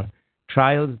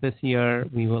trials this year.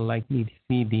 We will likely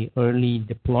see the early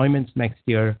deployments next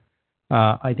year.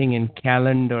 I think in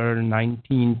calendar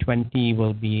 1920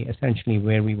 will be essentially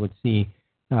where we would see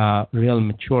real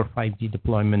mature 5G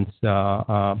deployments,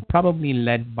 probably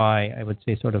led by, I would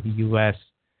say, sort of U.S.,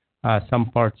 some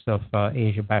parts of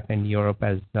Asia back in Europe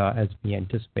as we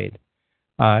anticipate.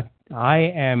 I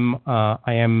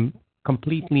am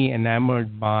completely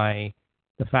enamored by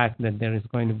the fact that there is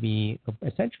going to be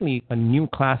essentially a new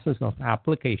classes of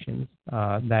applications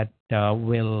that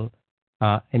will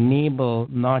enable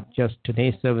not just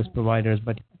today's service providers,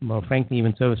 but more frankly,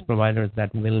 even service providers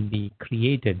that will be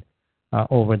created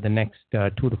over the next 2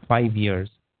 to 5 years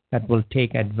that will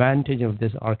take advantage of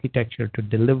this architecture to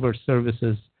deliver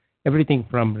services, everything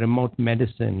from remote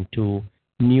medicine to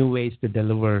new ways to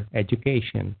deliver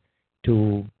education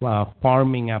to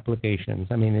farming applications.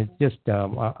 I mean, it's just,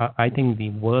 I think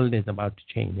the world is about to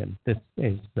change, and this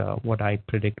is what I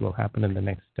predict will happen in the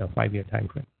next 5-year time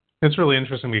frame. It's really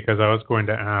interesting because I was going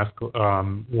to ask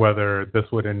whether this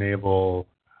would enable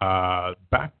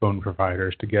backbone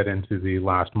providers to get into the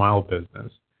last mile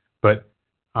business. But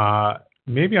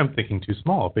maybe I'm thinking too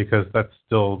small because that's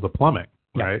still the plumbing,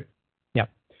 right? Yeah.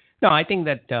 No, I think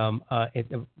that,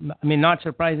 not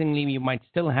surprisingly, you might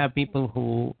still have people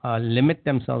who limit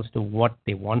themselves to what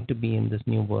they want to be in this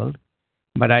new world.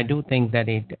 But I do think that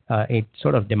it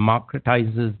sort of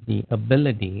democratizes the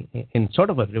ability in sort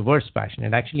of a reverse fashion.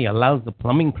 It actually allows the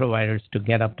plumbing providers to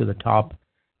get up to the top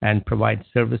and provide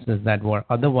services that were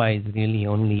otherwise really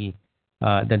only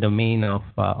the domain of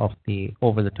the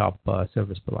over-the-top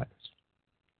service providers.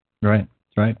 Right.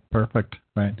 Perfect.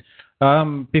 Right.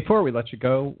 Before we let you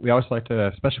go, we always like to,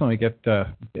 especially when we get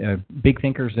big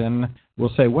thinkers in,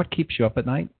 we'll say, what keeps you up at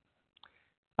night?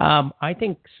 I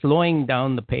think slowing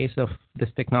down the pace of this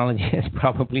technology is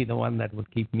probably the one that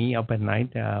would keep me up at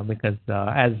night because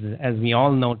as we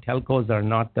all know, telcos are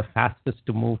not the fastest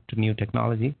to move to new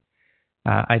technology.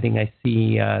 I think I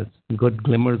see good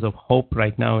glimmers of hope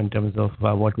right now in terms of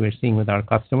what we're seeing with our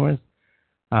customers.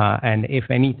 And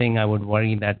if anything, I would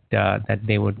worry that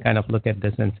they would kind of look at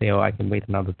this and say, oh, I can wait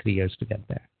another 3 years to get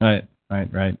there.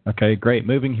 Right. Okay, great.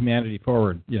 Moving humanity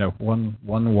forward, one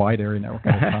wide area network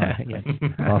at a time. Yes.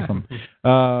 Awesome.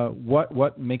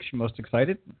 What makes you most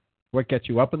excited? What gets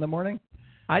you up in the morning?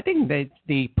 I think that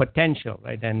the potential,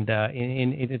 right? And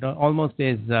it almost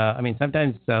is,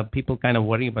 sometimes people kind of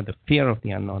worry about the fear of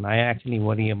the unknown. I actually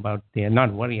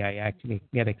I actually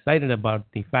get excited about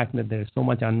the fact that there's so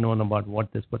much unknown about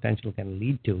what this potential can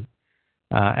lead to.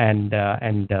 And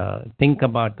think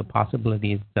about the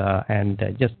possibilities.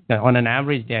 Just on an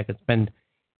average day, I could spend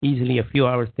easily a few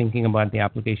hours thinking about the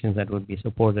applications that would be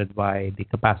supported by the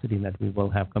capacity that we will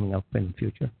have coming up in the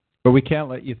future. But we can't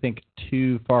let you think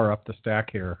too far up the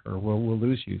stack here, or we'll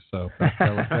lose you. So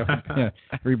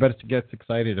everybody gets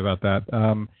excited about that.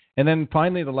 And then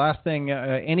finally, the last thing: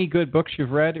 any good books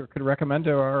you've read or could recommend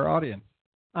to our audience?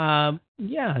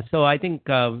 So I think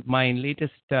my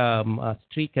latest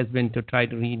streak has been to try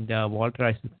to read Walter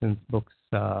Isaacson's books,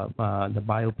 the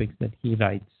biopics that he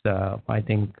writes. I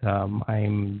think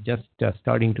I'm just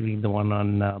starting to read the one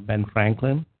on Ben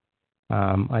Franklin.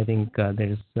 I think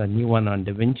there's a new one on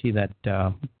Da Vinci that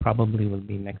probably will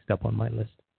be next up on my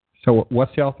list. So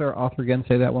what's the author again?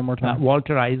 Say that one more time.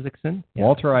 Walter Isaacson. Yeah.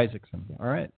 Walter Isaacson. All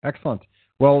right. Excellent.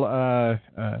 Well,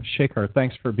 Shekar,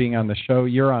 thanks for being on the show.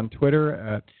 You're on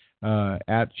Twitter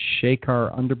at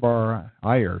Shekar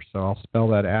 _Ayyar. So I'll spell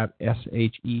that at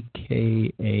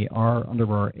SHEKAR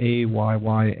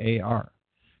 _AYYAR.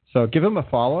 So give him a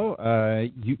follow.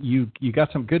 You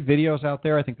got some good videos out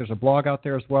there. I think there's a blog out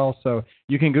there as well. So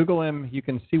you can Google him. You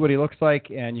can see what he looks like,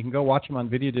 and you can go watch him on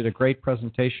video. Did a great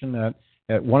presentation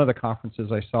at one of the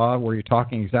conferences I saw where you're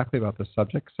talking exactly about this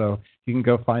subject. So you can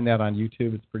go find that on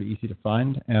YouTube. It's pretty easy to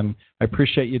find. And I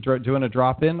appreciate you doing a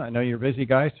drop-in. I know you're a busy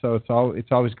guy, so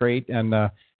it's always great. And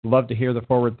love to hear the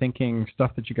forward-thinking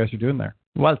stuff that you guys are doing there.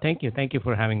 Well, thank you. Thank you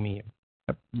for having me here.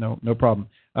 No problem.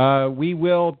 We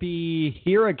will be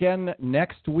here again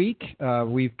next week.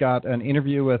 We've got an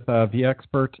interview with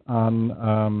vExpert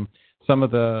on some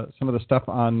of the stuff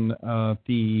on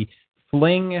the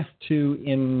Fling to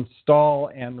install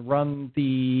and run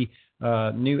the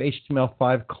new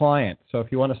HTML5 client. So if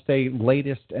you want to stay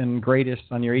latest and greatest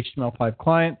on your HTML5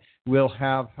 client, we'll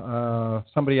have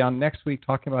somebody on next week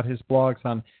talking about his blogs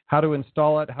on how to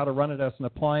install it, how to run it as an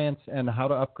appliance, and how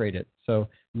to upgrade it. So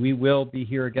we will be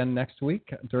here again next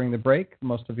week during the break.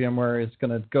 Most of VMware is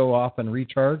going to go off and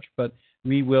recharge, but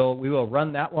we will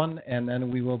run that one, and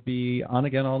then we will be on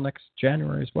again all next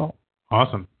January as well.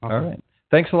 Awesome. All right.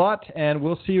 Thanks a lot, and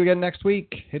we'll see you again next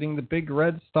week. Hitting the big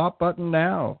red stop button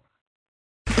now.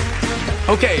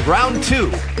 Okay, round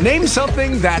two. Name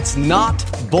something that's not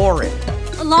boring.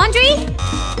 A laundry?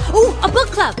 Ooh, a book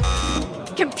club.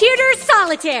 Computer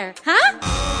solitaire, huh?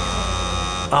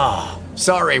 Ah,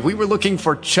 sorry, we were looking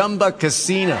for Chumba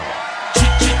Casino.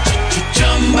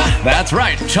 That's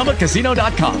right,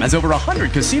 ChumbaCasino.com has over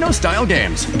 100 casino-style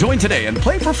games. Join today and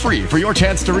play for free for your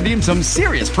chance to redeem some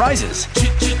serious prizes.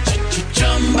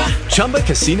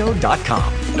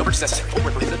 ChumbaCasino.com. No purchase necessary. Void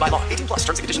where prohibited by law. 18+ terms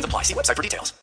and conditions apply. See website for details.